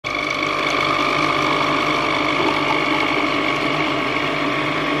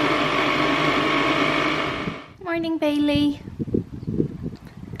Bailey.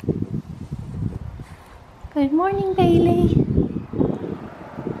 Good morning, Bailey.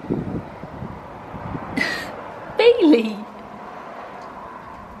 Bailey!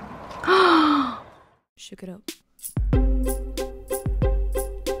 Shook it up.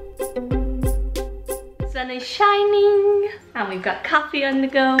 Sun is shining and we've got coffee on the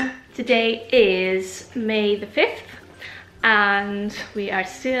go. Today is May the 5th and we are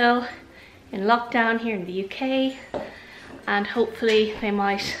still in lockdown here in the UK, and hopefully they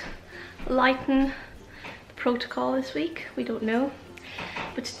might lighten the protocol this week. We don't know.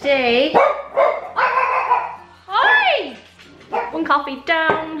 But today, hi! One coffee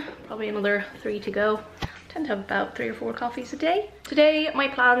down, probably another 3 to go. I tend to have about 3 or 4 coffees a day. Today my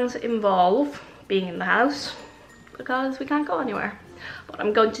plans involve being in the house because we can't go anywhere. But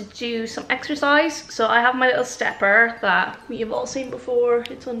I'm going to do some exercise. So I have my little stepper that you've all seen before.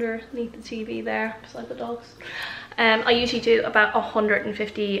 It's underneath the TV there beside the dogs. I usually do about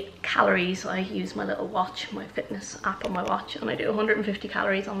 150 calories. I use my little watch, my fitness app on my watch, and I do 150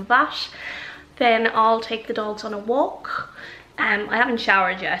 calories on that. Then I'll take the dogs on a walk. I haven't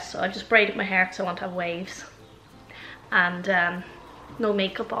showered yet, so I just braided my hair because I want to have waves. And no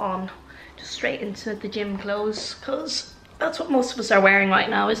makeup on, just straight into the gym clothes because that's what most of us are wearing right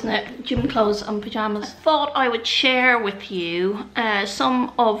now, isn't it? Gym clothes and pajamas. I thought I would share with you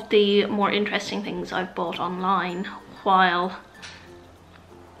some of the more interesting things I've bought online while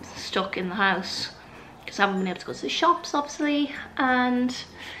stuck in the house, because I haven't been able to go to the shops, obviously. And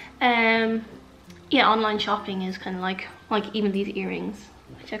yeah, online shopping is kind of like even these earrings,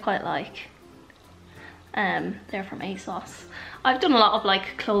 which I quite like. They're from ASOS. I've done a lot of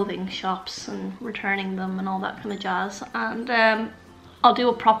like clothing shops and returning them and all that kind of jazz, and I'll do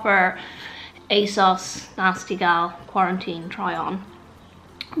a proper ASOS Nasty Gal quarantine try on.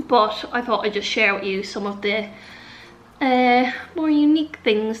 But I thought I'd just share with you some of the more unique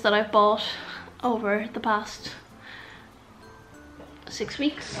things that I've bought over the past 6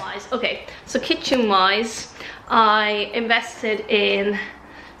 weeks. Okay, so kitchen wise, I invested in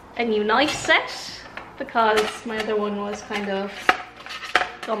a new knife set because my other one was kind of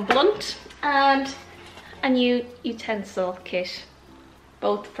gone blunt, and a new utensil kit,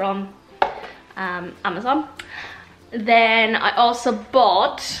 both from Amazon. Then I also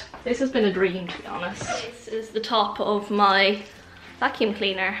bought, this has been a dream to be honest, this is the top of my vacuum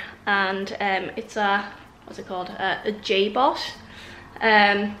cleaner, and it's a, what's it called, a J-bot,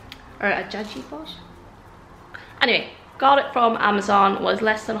 or a Jajibot. Anyway, got it from Amazon, was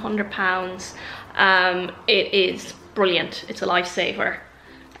less than £100. It is brilliant, it's a lifesaver.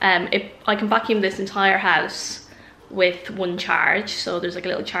 I can vacuum this entire house with one charge, so there's like a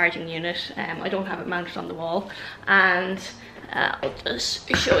little charging unit. I don't have it mounted on the wall, and I'll just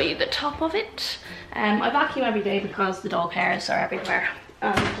show you the top of it. I vacuum every day because the dog hairs are everywhere,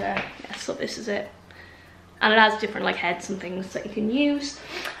 and yeah, so this is it. And it has different like heads and things that you can use.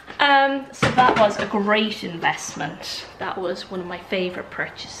 So that was a great investment. That was one of my favorite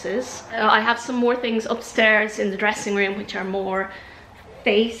purchases. I have some more things upstairs in the dressing room which are more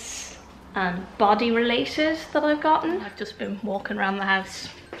face and body related that I've gotten. I've just been walking around the house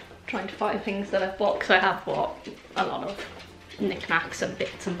trying to find things that I've bought, because I have bought a lot of knickknacks and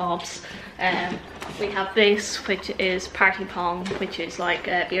bits and bobs. We have this, which is party pong, which is like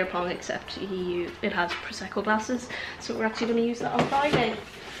beer pong, except it has Prosecco glasses. So we're actually going to use that on Friday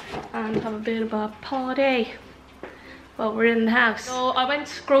and have a bit of a party while we're in the house. So I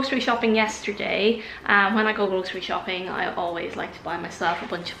went grocery shopping yesterday. When I go grocery shopping, I always like to buy myself a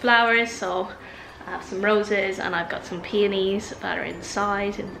bunch of flowers. So I have some roses and I've got some peonies that are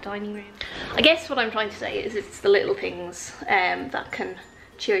inside in the dining room. I guess what I'm trying to say is it's the little things that can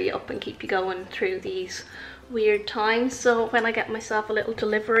cheer you up and keep you going through these weird times. So when I get myself a little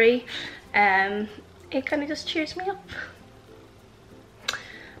delivery, it kind of just cheers me up.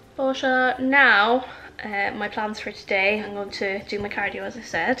 But now, my plans for today, I'm going to do my cardio as I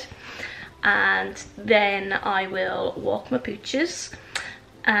said, and then I will walk my pooches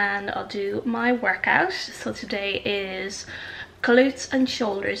and I'll do my workout. So today is glutes and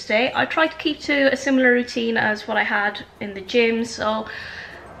shoulders day. I try to keep to a similar routine as what I had in the gym. So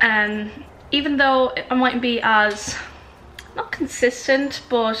even though I mightn't be as, not consistent,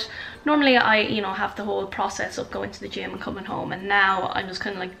 but normally I, have the whole process of going to the gym and coming home, and now I'm just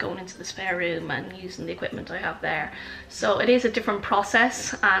kind of like going into the spare room and using the equipment I have there. So it is a different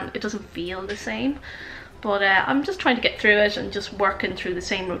process and it doesn't feel the same. But I'm just trying to get through it and just working through the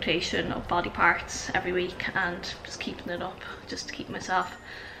same rotation of body parts every week and just keeping it up, just to keep myself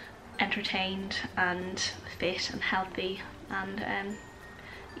entertained and fit and healthy and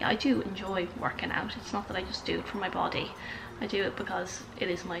yeah, I do enjoy working out. It's not that I just do it for my body. I do it because it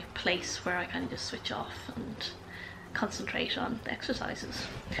is my place where I kind of just switch off and concentrate on the exercises.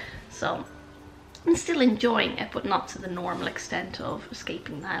 So I'm still enjoying it, but not to the normal extent of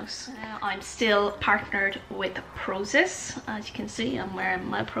escaping the house. I'm still partnered with Prozis. As you can see, I'm wearing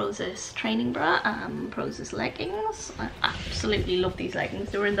my Prozis training bra and Prozis leggings. I absolutely love these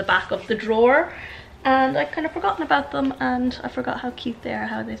leggings. They were in the back of the drawer and I'd kind of forgotten about them, and I forgot how cute they are,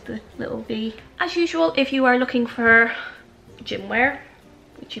 how there's the little V. As usual, if you are looking for gym wear,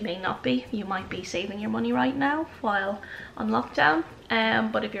 which you may not be, you might be saving your money right now while on lockdown,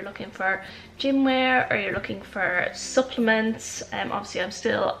 but if you're looking for gym wear or you're looking for supplements, obviously I'm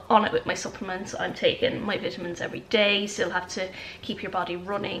still on it with my supplements. I'm taking my vitamins every day, still have to keep your body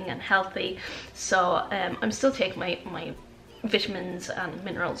running and healthy, so I'm still taking my vitamins and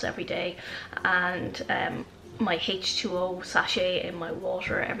minerals every day, and my H2O sachet in my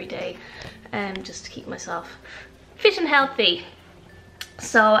water every day, just to keep myself fit and healthy.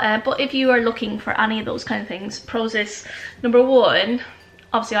 So but if you are looking for any of those kind of things, Prozis, number one,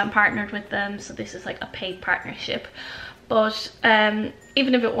 obviously I'm partnered with them, so this is like a paid partnership, but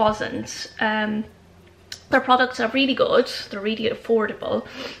even if it wasn't, their products are really good, they're really affordable,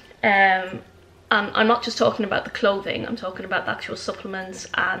 and I'm not just talking about the clothing, I'm talking about the actual supplements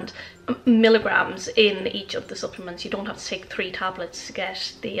and milligrams in each of the supplements. You don't have to take 3 tablets to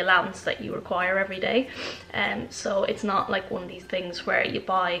get the allowance that you require every day. So it's not like one of these things where you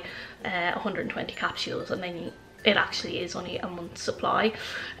buy 120 capsules and then it actually is only a month's supply.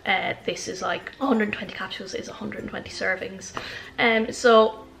 This is like 120 capsules is 120 servings.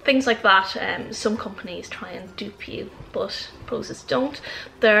 So things like that, some companies try and dupe you, but Prozis don't.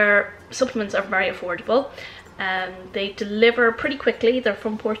 Their supplements are very affordable. They deliver pretty quickly. They're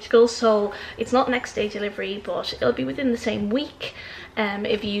from Portugal, so it's not next day delivery, but it'll be within the same week.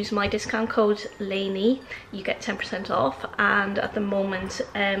 If you use my discount code LANEY, you get 10% off, and at the moment,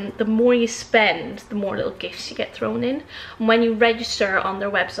 the more you spend, the more little gifts you get thrown in. And when you register on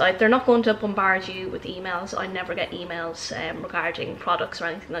their website, they're not going to bombard you with emails. I never get emails regarding products or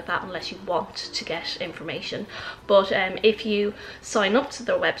anything like that unless you want to get information. But if you sign up to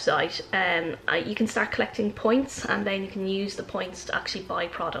their website, you can start collecting points, and then you can use the points to actually buy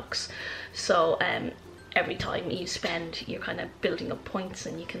products. So every time you spend, you're kind of building up points,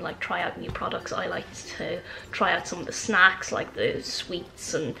 and you can like try out new products. I like to try out some of the snacks, like the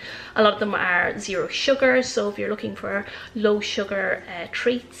sweets, and a lot of them are 0 sugar. So if you're looking for low sugar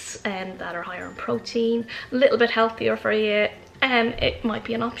treats that are higher in protein, a little bit healthier for you, it might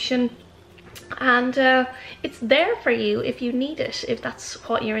be an option. And it's there for you if you need it, if that's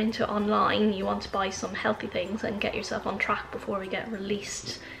what you're into online, you want to buy some healthy things and get yourself on track before we get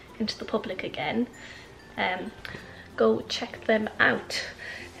released into the public again. Go check them out.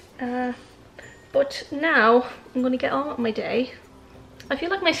 But now I'm going to get on with my day. I feel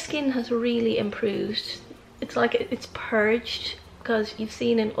like my skin has really improved. It's like it's purged, because you've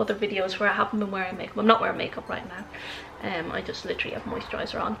seen in other videos where I haven't been wearing makeup. I'm not wearing makeup right now. I just literally have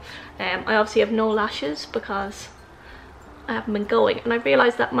moisturizer on. I obviously have no lashes because I haven't been going, and I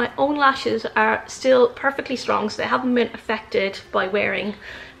realized that my own lashes are still perfectly strong, so they haven't been affected by wearing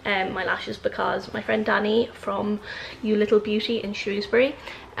my lashes, because my friend Danny from You Little Beauty in Shrewsbury,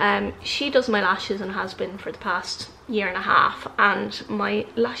 she does my lashes and has been for the past 1.5 years, and my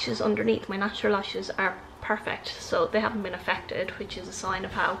lashes underneath, my natural lashes, are perfect, so they haven't been affected, which is a sign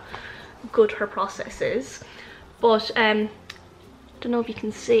of how good her process is. But I don't know if you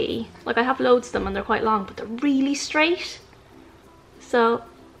can see, like I have loads of them and they're quite long, but they're really straight, so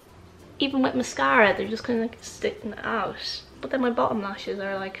even with mascara they're just kind of like sticking out. But then my bottom lashes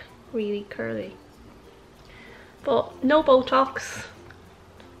are like really curly. But no Botox,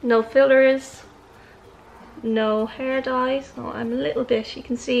 no fillers, no hair dyes. Oh, I'm a little bit, you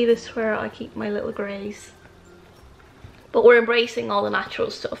can see this where I keep my little greys. But we're embracing all the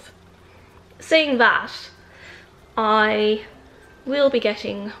natural stuff. Saying that, I will be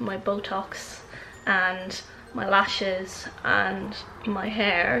getting my Botox and my lashes and my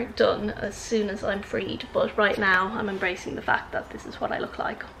hair done as soon as I'm freed, but right now I'm embracing the fact that this is what I look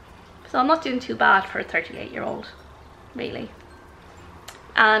like. So I'm not doing too bad for a 38-year-old, really.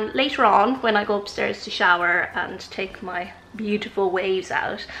 And later on, when I go upstairs to shower and take my beautiful waves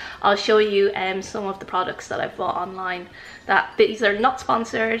out, I'll show you some of the products that I've bought online. These are not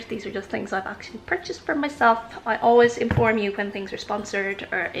sponsored, these are just things I've actually purchased for myself. I always inform you when things are sponsored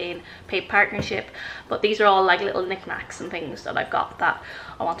or in paid partnership, but these are all like little knickknacks and things that I've got that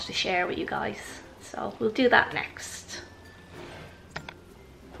I wanted to share with you guys. So we'll do that next.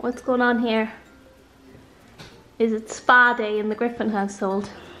 What's going on here? Is it spa day in the Griffin household?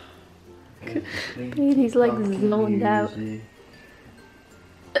 He's like zoned out.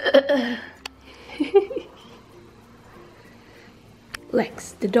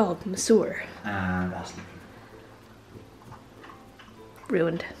 Lex, the dog, masseur. That's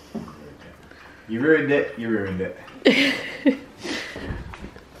Ruined. You ruined it, you ruined it.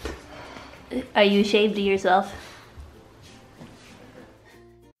 Are you ashamed of yourself?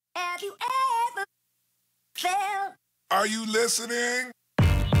 Have you ever felt? Are you listening?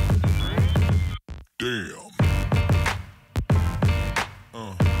 Damn.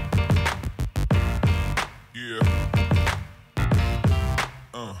 Yeah.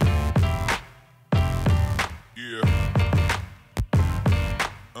 Yeah.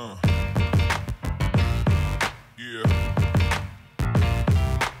 Yeah.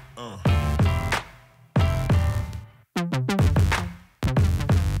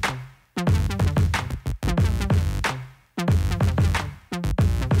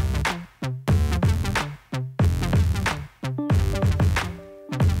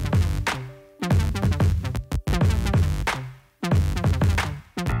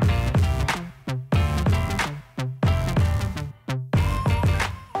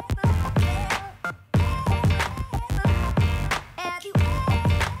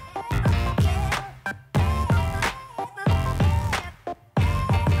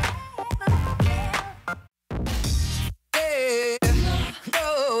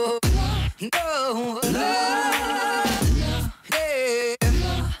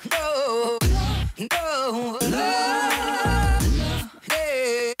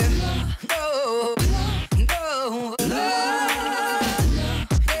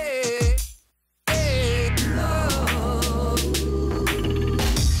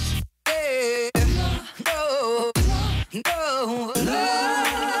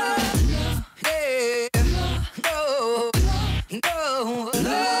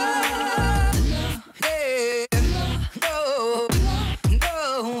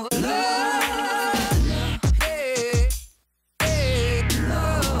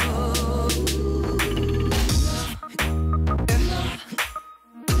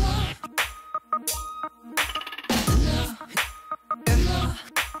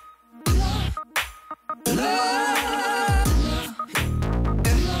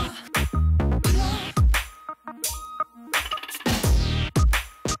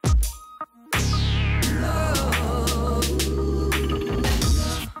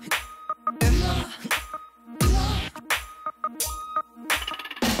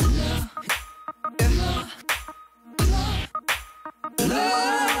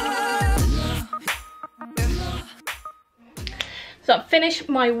 So I finished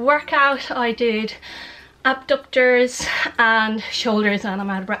my workout. I did abductors and shoulders, and I'm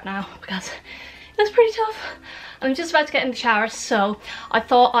out of breath now because it was pretty tough. And I'm just about to get in the shower, so I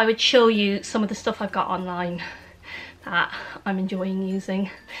thought I would show you some of the stuff I've got online that I'm enjoying using.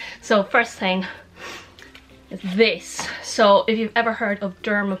 So first thing is this. So if you've ever heard of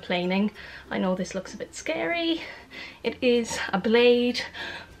dermaplaning, I know this looks a bit scary. It is a blade,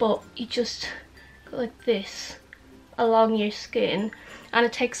 but you just go like this along your skin and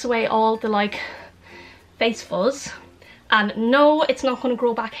it takes away all the like face fuzz. And no, it's not going to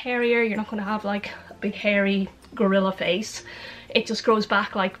grow back hairier. You're not going to have like a big hairy gorilla face. It just grows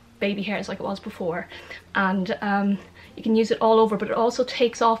back like baby hairs like it was before. And you can use it all over, but it also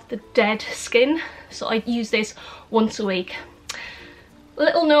takes off the dead skin. So I use this once a week.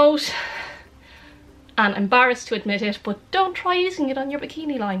 Little note, and embarrassed to admit it, but don't try using it on your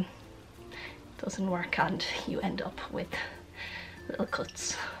bikini line. It doesn't work and you end up with little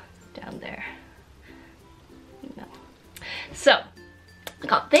cuts down there. No. So I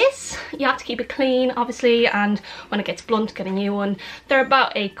got this. You have to keep it clean obviously, and when it gets blunt, get a new one. They're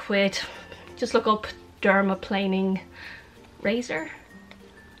about £8. Just look up Derma-planing razor.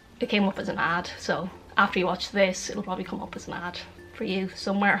 It came up as an ad, so after you watch this it'll probably come up as an ad for you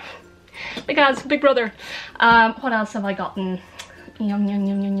somewhere because Big Brother. What else have I gotten?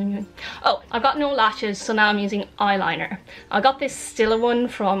 Oh, I've got no lashes, so now I'm using eyeliner. I got this Stila one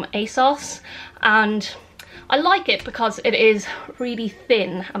from ASOS and I like it because it is really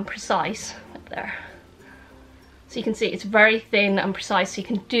thin and precise. Up there, so you can see it's very thin and precise, so you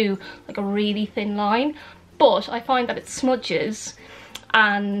can do like a really thin line, but I find that it smudges,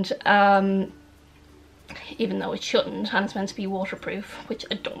 and even though it shouldn't, and it's meant to be waterproof, which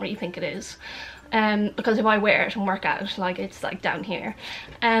I don't really think it is, because if I wear it and work out, like it's like down here,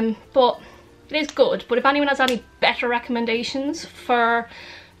 but it is good. But if anyone has any better recommendations for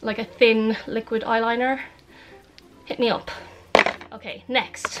like a thin liquid eyeliner, hit me up. Okay,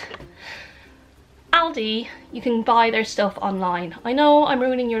 next, Aldi, you can buy their stuff online. I know I'm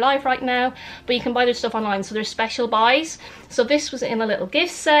ruining your life right now, but you can buy their stuff online, so there's special buys. So this was in a little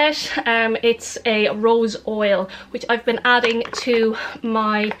gift set. It's a rose oil, which I've been adding to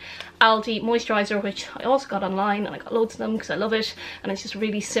my Aldi moisturizer, which I also got online, and I got loads of them because I love it, and it's just a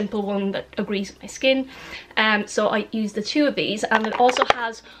really simple one that agrees with my skin. So I used the 2 of these, and it also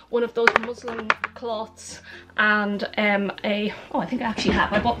has one of those muslin cloths and I think I actually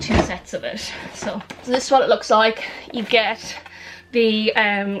have, I bought 2 sets of it. So this is what it looks like. You get the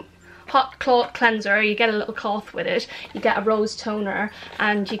hot cloth cleanser, you get a little cloth with it, you get a rose toner,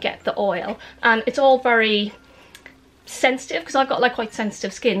 and you get the oil, and it's all very sensitive because I've got like quite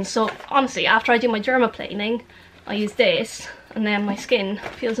sensitive skin. So honestly, after I do my dermaplaning, I use this, and then my skin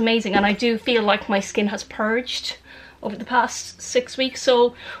feels amazing, and I do feel like my skin has purged over the past 6 weeks.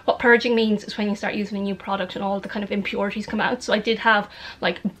 So what purging means is when you start using a new product and all the kind of impurities come out. So I did have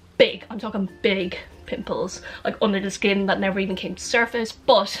like big, I'm talking big pimples like under the skin that never even came to surface,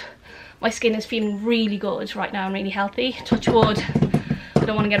 but my skin is feeling really good right now and really healthy. Touch wood, I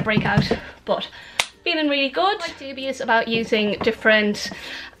don't want to get a breakout, but feeling really good. I'm dubious about using different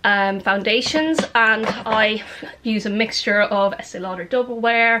foundations, and I use a mixture of Estee Lauder Double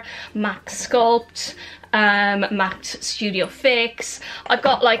Wear, MAC Sculpt, MAC Studio Fix. I've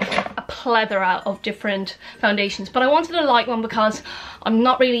got like a plethora of different foundations, but I wanted a light one because I'm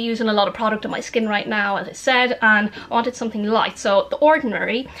not really using a lot of product on my skin right now, as I said, and I wanted something light. So The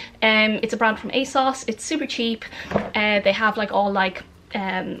Ordinary, it's a brand from ASOS. It's super cheap. They have like all like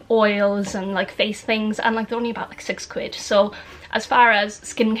oils and like face things, and like they're only about like £6. So as far as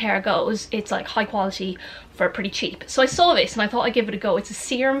skincare goes, it's like high quality for pretty cheap. So I saw this and I thought I'd give it a go. It's a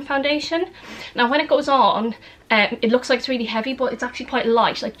serum foundation. Now when it goes on, it looks like it's really heavy, but it's actually quite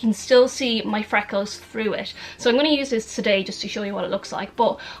light. Like you can still see my freckles through it. So I'm going to use this today just to show you what it looks like.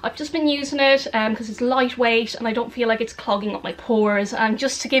 But I've just been using it because it's lightweight and I don't feel like it's clogging up my pores, and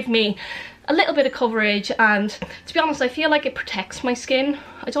just to give me a little bit of coverage. And to be honest, I feel like it protects my skin.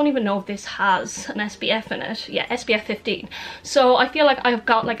 I don't even know if this has an SPF in it. Yeah, SPF 15. So I feel like I've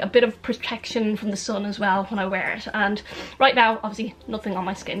got like a bit of protection from the sun as well when I wear it. And right now, obviously nothing on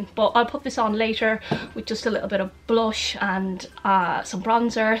my skin, but I'll put this on later with just a little bit of blush and some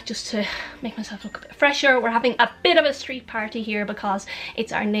bronzer just to make myself look a bit fresher. We're having a bit of a street party here because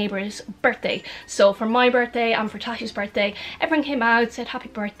it's our neighbour's birthday. So for my birthday and for Tasha's birthday, everyone came out, said happy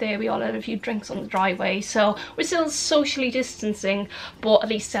birthday. We all had a few drinks on the driveway. So we're still socially distancing, but at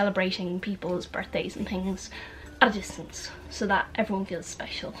least celebrating people's birthdays and things at a distance so that everyone feels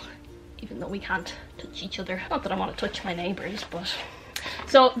special, even though we can't touch each other. Not that I want to touch my neighbours, but...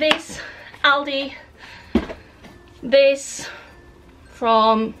 So this, Aldi, this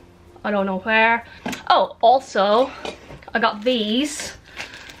from I don't know where. Oh, also I got these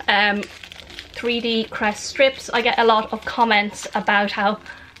 3D crest strips. I get a lot of comments about how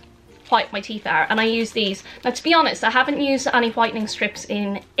white my teeth are, and I use these. Now to be honest, I haven't used any whitening strips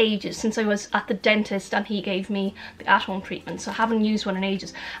in ages, since I was at the dentist and he gave me the at-home treatment, so I haven't used one in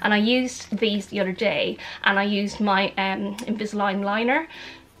ages. And I used these the other day, and I used my Invisalign liner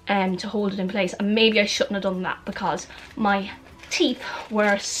to hold it in place, and maybe I shouldn't have done that because my teeth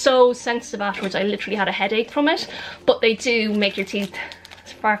were so sensitive afterwards. I literally had a headache from it. But they do make your teeth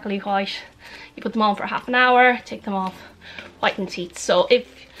sparkly white. You put them on for half an hour, take them off, whiten teeth. So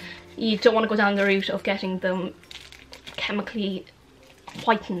if you don't want to go down the route of getting them chemically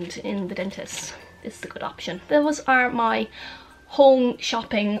whitened in the dentist, this is a good option. Those are my home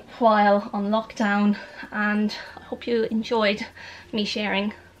shopping while on lockdown, and I hope you enjoyed me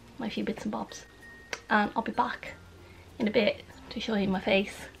sharing my few bits and bobs. And I'll be back in a bit to show you my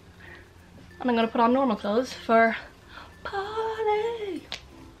face, and I'm going to put on normal clothes for party.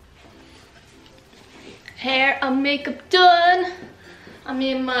 Hair and makeup done. I'm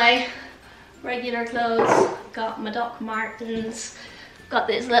in my regular clothes. Got my Doc Martens. Got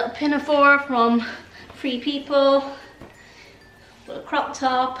this little pinafore from Free People. Little crop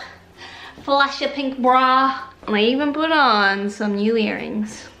top. Flashy pink bra. And I even put on some new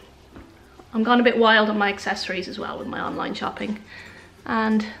earrings. I'm gone a bit wild on my accessories as well with my online shopping.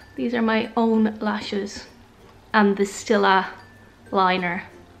 And these are my own lashes. And the Stila liner.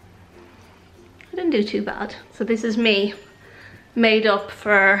 I didn't do too bad. So this is me, made up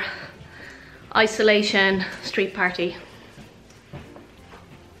for isolation street party.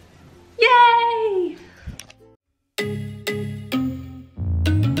 Yay!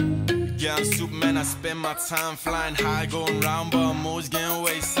 Yeah, I'm Superman, I spend my time flying high, going round, but I'm always getting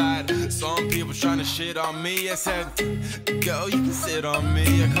wayside. Some people trying to shit on me, I said, girl, you can sit on me,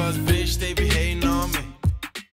 cause bitch, they be hating